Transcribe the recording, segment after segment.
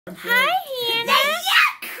Hi, Hannah.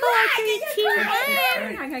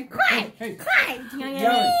 Quiet. I'm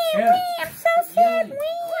so sad.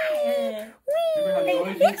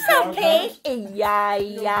 It's okay. Yeah.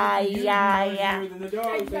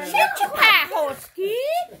 Shut your pie hole,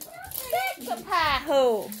 Scoot. Shut your pie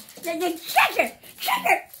hole. Shut it.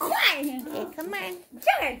 Quiet. Okay, come on.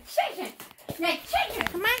 Shut it. Come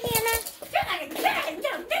on, Hannah.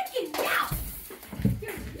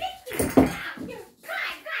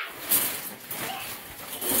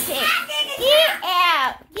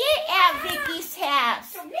 Get out Vicky's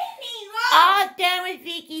house. All done with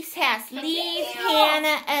Vicky's house. Leave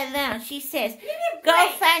Hannah alone. She says, go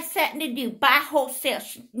find something to do. Buy wholesale.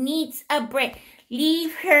 She needs a break.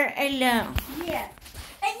 Leave her alone. Yeah.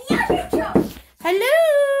 Hello?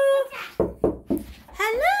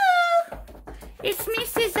 It's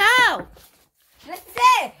Mrs. O. Let's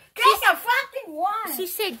say, drink a fucking water. She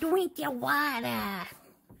said, drink your water.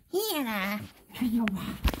 Hannah. Drink your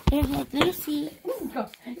water. There's Lucy.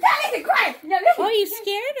 Quiet. No, Oh, you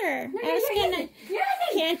scared her. I was gonna.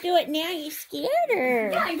 Can't do it now. You scared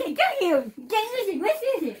her.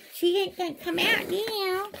 Listen. She ain't gonna come out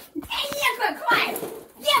now. Quiet.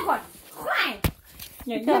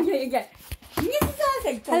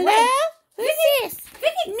 Hello? Who's this?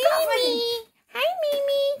 Mimi. Hi,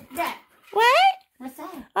 Mimi. What? What's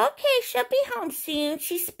that? Okay, she'll be home soon.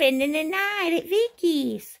 She's spending the night at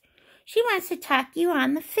Vicky's. She wants to talk you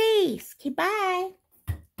on the face. Okay, bye.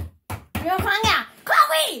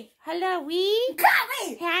 Chloe! Hello, Wee?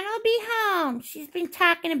 Chloe! Hannah will be home. She's been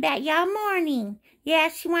talking about you all morning. Yeah,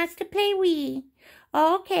 she wants to play Wii.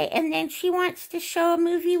 Okay, and then she wants to show a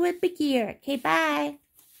movie with Bagheera. Okay, bye.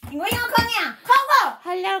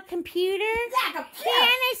 Hello, computer?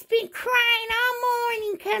 Hannah's been crying all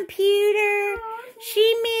morning, computer.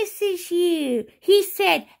 She misses you. He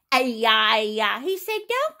said, yeah. He said,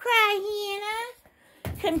 don't cry,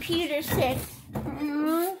 Hannah. Computer said,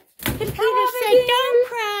 Computer said, don't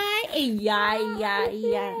cry. Yeah.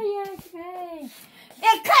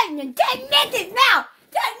 They're cutting in 10 minutes now.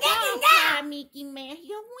 10 minutes Don't now. cry, Mickey Mouse.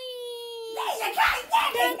 You're weak. They're cutting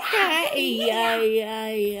 10 Don't minutes cry. now.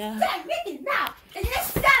 Yeah. 10 minutes now. And let's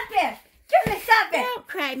stop it. Stop it. Don't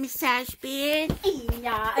cry, Massage Bear.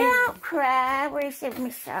 Yeah. Don't cry. Where's the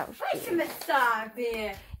massage? Where's the massage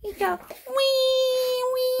beer? You go,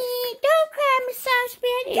 wee. Don't cry, Massage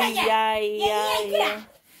Bear. Yeah.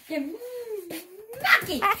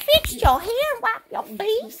 Monkey. I fixed your hair. Wipe your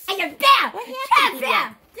face. And the bear. What happened to you?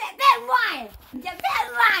 The bear lion.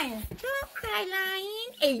 Don't cry,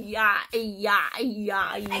 lion. Yeah.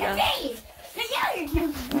 And the bees.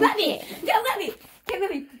 Love me.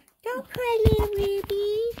 Don't cry, little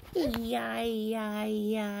Ruby. Yeah.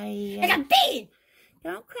 And the bee.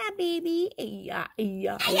 Don't cry, baby. Yeah. And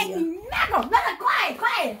Knuckle,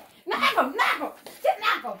 quiet. Knuckle. Sit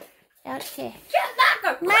Knuckle. Okay. Sit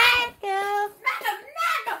Knuckle, quiet. Michael.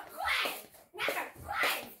 Knuckle, quiet. Knuckle,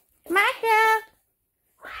 quiet. Michael.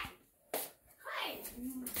 Quiet.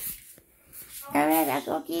 All right, I'll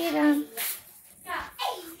go get him.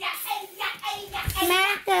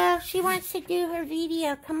 Michael, she wants to do her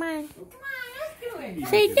video. Come on. Come on, let's do it.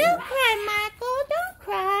 Say, don't cry, Michael. Don't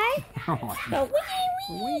cry. Go, wee.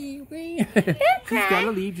 Don't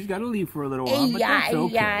cry. She's gotta leave for a little while, but that's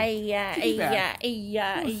okay. Yeah.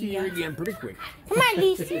 We'll see her again pretty quick. Come on,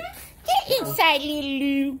 Lucy. Get inside, little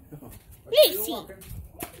Lou. Lucy.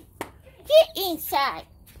 Get inside.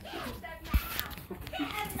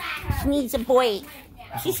 She needs a break.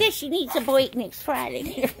 She says she needs a break next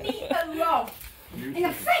Friday. In the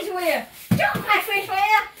refrigerator. Don't my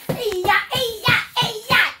refrigerator.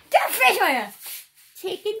 Don't refrigerator.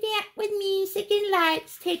 Take a nap with music and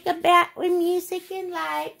lights. Take a bath with music and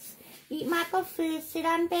lights. Eat Michael food. Sit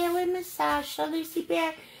on bed with massage. Show Lucy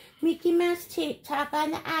Bear Mickey Mouse TikTok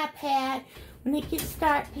on the iPad. When it gets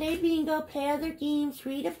dark, play bingo, play other games,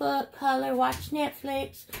 read a book, color, watch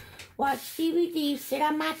Netflix, watch DVD, sit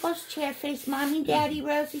on Michael's chair, face Mommy, Daddy,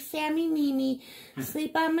 Rosie, Sammy, Mimi,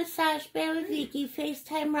 sleep on Massage Bear with Vicky,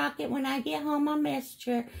 FaceTime Rocket when I get home on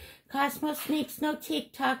Messenger, Cosmo Snakes, no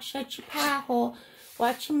TikTok, shut your pie hole,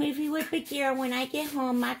 watch a movie with Bagheera when I get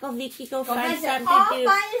home, Michael, Vicky, go find something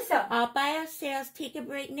to do. All by ourselves, take a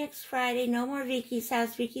break next Friday, no more Vicky's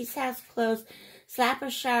house closed. Slap a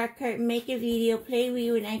shower curtain, make a video, play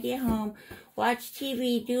Wii when I get home, watch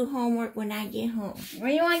TV, do homework when I get home. What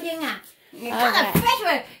do you want to do now?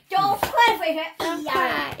 Right. Don't play with it.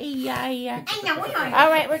 Yeah. All All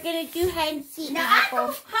right, we're going to do hide and seek. Now I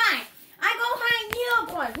go hide.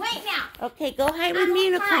 Unicorn. Wait now. Okay, go hide with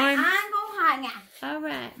Unicorn. I'm go hide now. All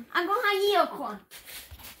right. I'm go hide unicorn.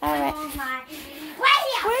 All right.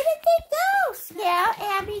 Where did they go? Scout,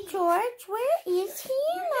 Abby, George, where is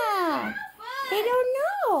Hannah? They don't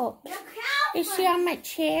know. Is she on my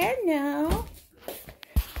chair? No.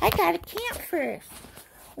 I gotta count first.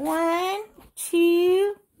 1,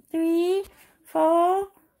 2, 3, 4,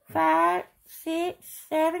 5, 6,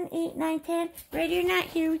 7, 8, 9, 10. Ready or not,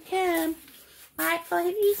 here we come. Michael, have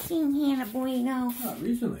you seen Hannah Bueno? Not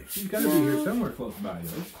recently. She's got to be here somewhere close by,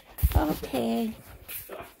 though. Okay.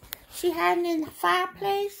 She hiding in the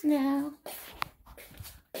fireplace? No.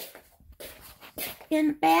 In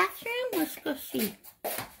the bathroom? Let's go see.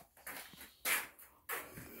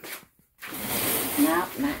 Nope,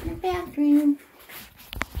 not in the bathroom.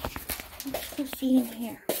 Let's go see in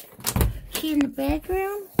here. She in the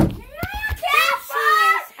bedroom? There she is.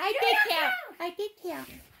 I did count. I did count.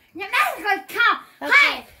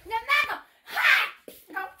 Okay.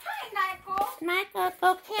 Michael,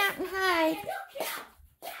 go count and hide.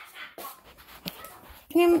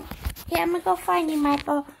 Here, I'm gonna go find you,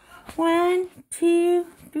 Michael. 1, 2,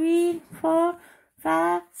 3, 4,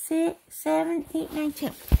 5, 6, 7, 8, 9,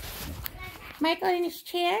 10. Michael in his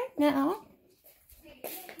chair? No.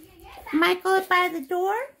 Michael by the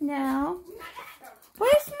door? No.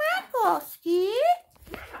 Where's Michael, Scoot?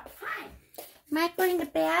 Michael in the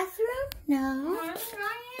bathroom? No.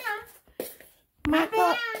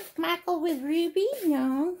 Michael with Ruby?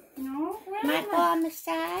 No. Michael on the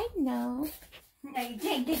side? No.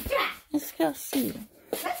 Let's go see.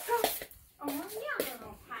 Let's go.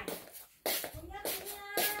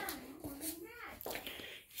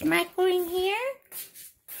 Is Michael in here?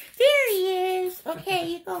 There he is. Okay,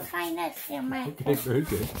 you go find us here, Michael. Okay, very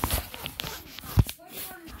good.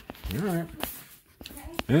 All right.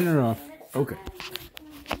 In and off. Okay.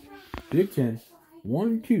 Big 10.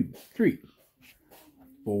 1, 2, 3,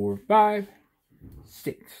 4, 5,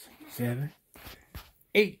 6, 7,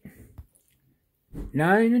 8,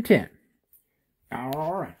 9, and 10.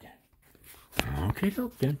 All right. Okay,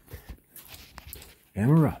 then. And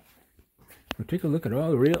we're up. We'll take a look at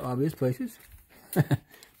all the real obvious places.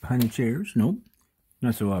 Behind the chairs. Nope.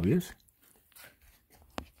 Not so obvious.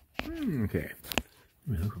 Okay. Let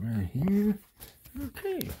me look around here.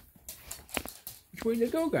 Okay. Which way did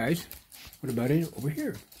it go, guys? What about it over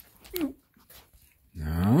here?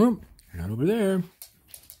 No, not over there.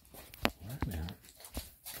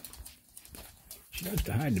 She likes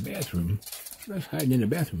to hide in the bathroom. She likes hiding in the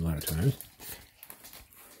bathroom a lot of times.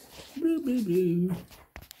 Blue, blue, blue.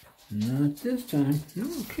 Not this time.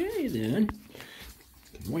 Okay, then.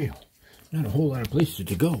 Well, not a whole lot of places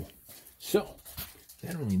to go. So,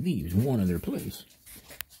 that only leaves one other place.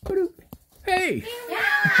 Hey!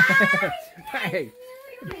 Hey!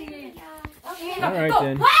 All right,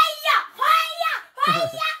 then.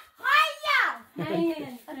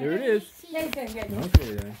 There it is.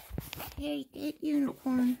 Okay, then. Hey, get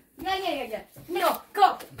unicorn.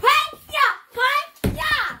 Go.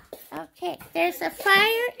 Okay, there's a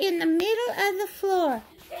fire in the middle of the floor.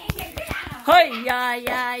 Hi-ya,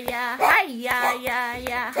 ya, ya. Hi-ya, ya,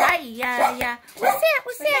 ya. Hi-ya, ya. What's that?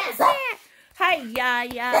 What's that? What's that? Hi-ya,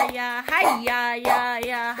 ya, ya. Hi-ya, ya,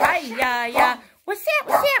 ya. Hi-ya, ya. What's that?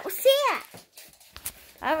 What's that? What's that?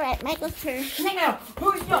 All right, Michael's turn.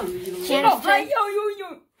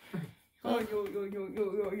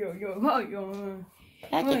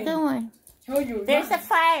 How's it going? There's a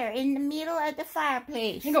fire in the middle of the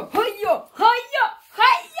fireplace. Okay,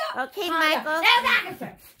 Michael.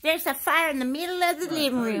 There's a fire in the middle of the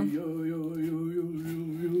living room.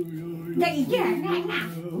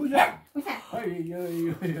 Who's that?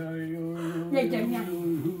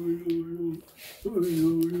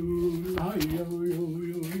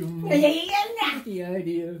 The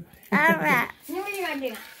idea. All right.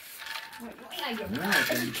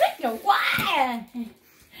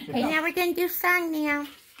 Okay, now we're going to do song now.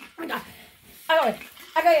 I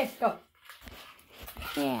go.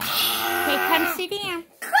 Yeah. Okay, come sit down.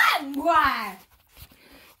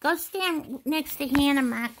 Go stand next to Hannah,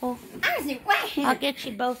 Michael. I'll get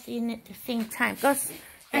you both in at the same time. Go.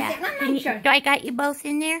 Yeah. Do I got you both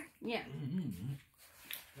in there? Yeah.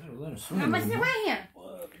 I'm gonna sit right here.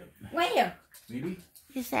 Right here. Maybe.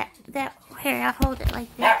 Is that here? I'll hold it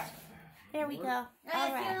like this. There we go. All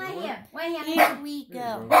right. Right here. Here we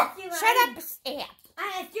go. Shut up, Stamp.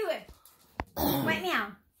 Let's do it. Right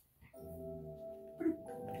now.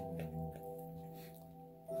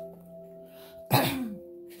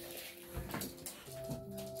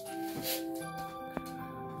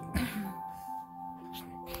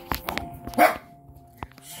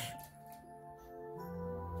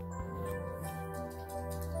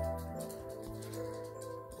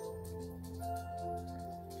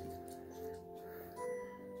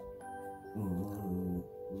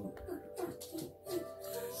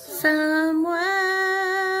 Somewhere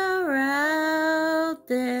out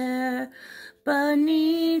there,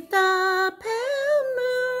 beneath the pale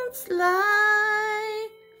moon's light,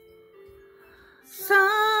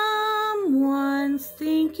 someone's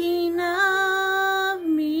thinking of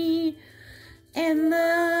me and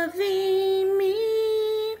loving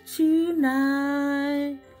me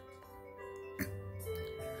tonight.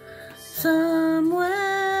 Somewhere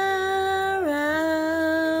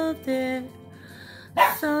out there,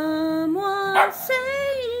 someone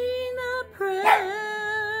saying a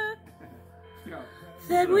prayer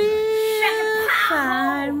that we'll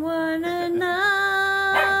find one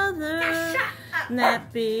another in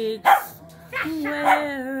that big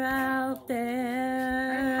somewhere out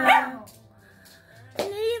there. And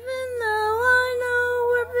even though I know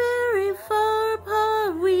we're very far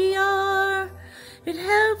apart, we are, it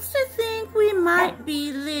helps to think we might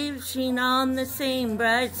be living on the same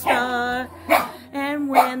bright star. And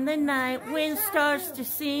when the night wind starts to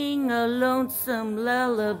sing a lonesome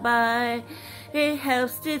lullaby, it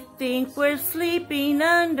helps to think we're sleeping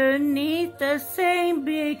underneath the same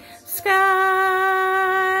big sky.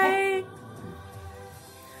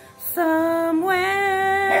 Somewhere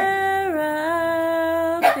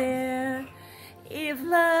out there, if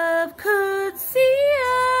love could see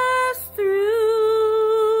us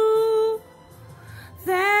through,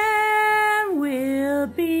 then we'll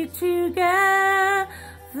be together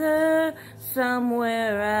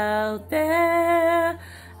somewhere out there,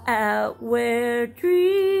 out where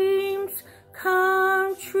dreams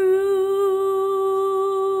come true.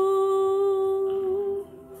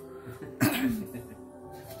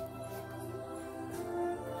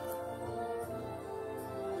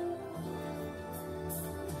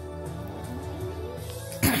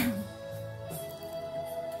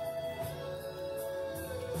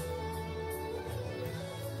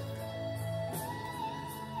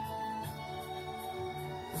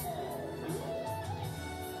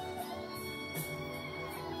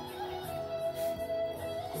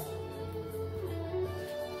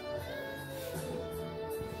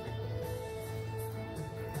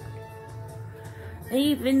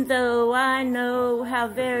 Even though I know how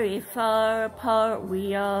very far apart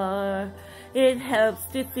we are, it helps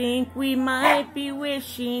to think we might be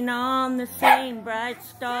wishing on the same bright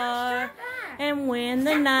star. And when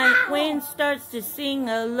the night wind starts to sing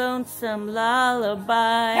a lonesome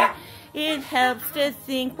lullaby, it helps to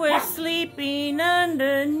think we're sleeping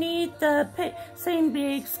underneath the same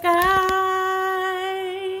big sky.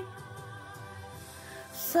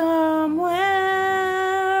 Somewhere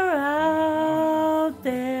out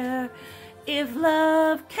there, if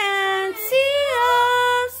love can see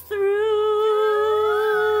us through,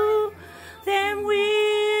 then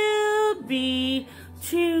we'll be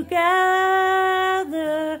together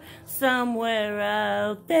somewhere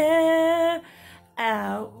out there,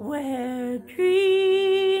 out where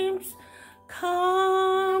dreams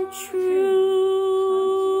come true.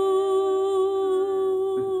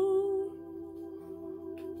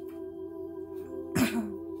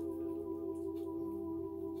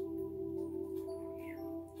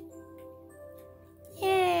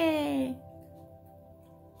 Yay!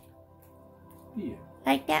 Yeah.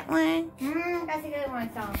 Like that one? That's a good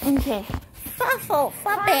one, song. Okay. Fuffle,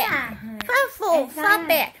 fubbit. Fuffle,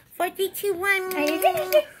 fubbit. 42 1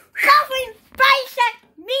 Coffin, bison,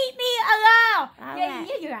 meet me alone. All Yeah, right.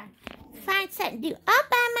 you're right. Find something to do all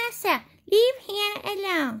by myself. Leave Hannah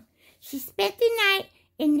alone. She spent the night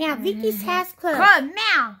and now Vicky's house closed. Come,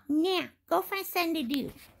 meow. Now, go find something to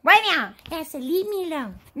do. Right now. Elsa, leave me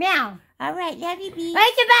alone. Meow. All right, love you, B.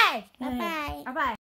 Right to bed. Bye-bye. Bye-bye.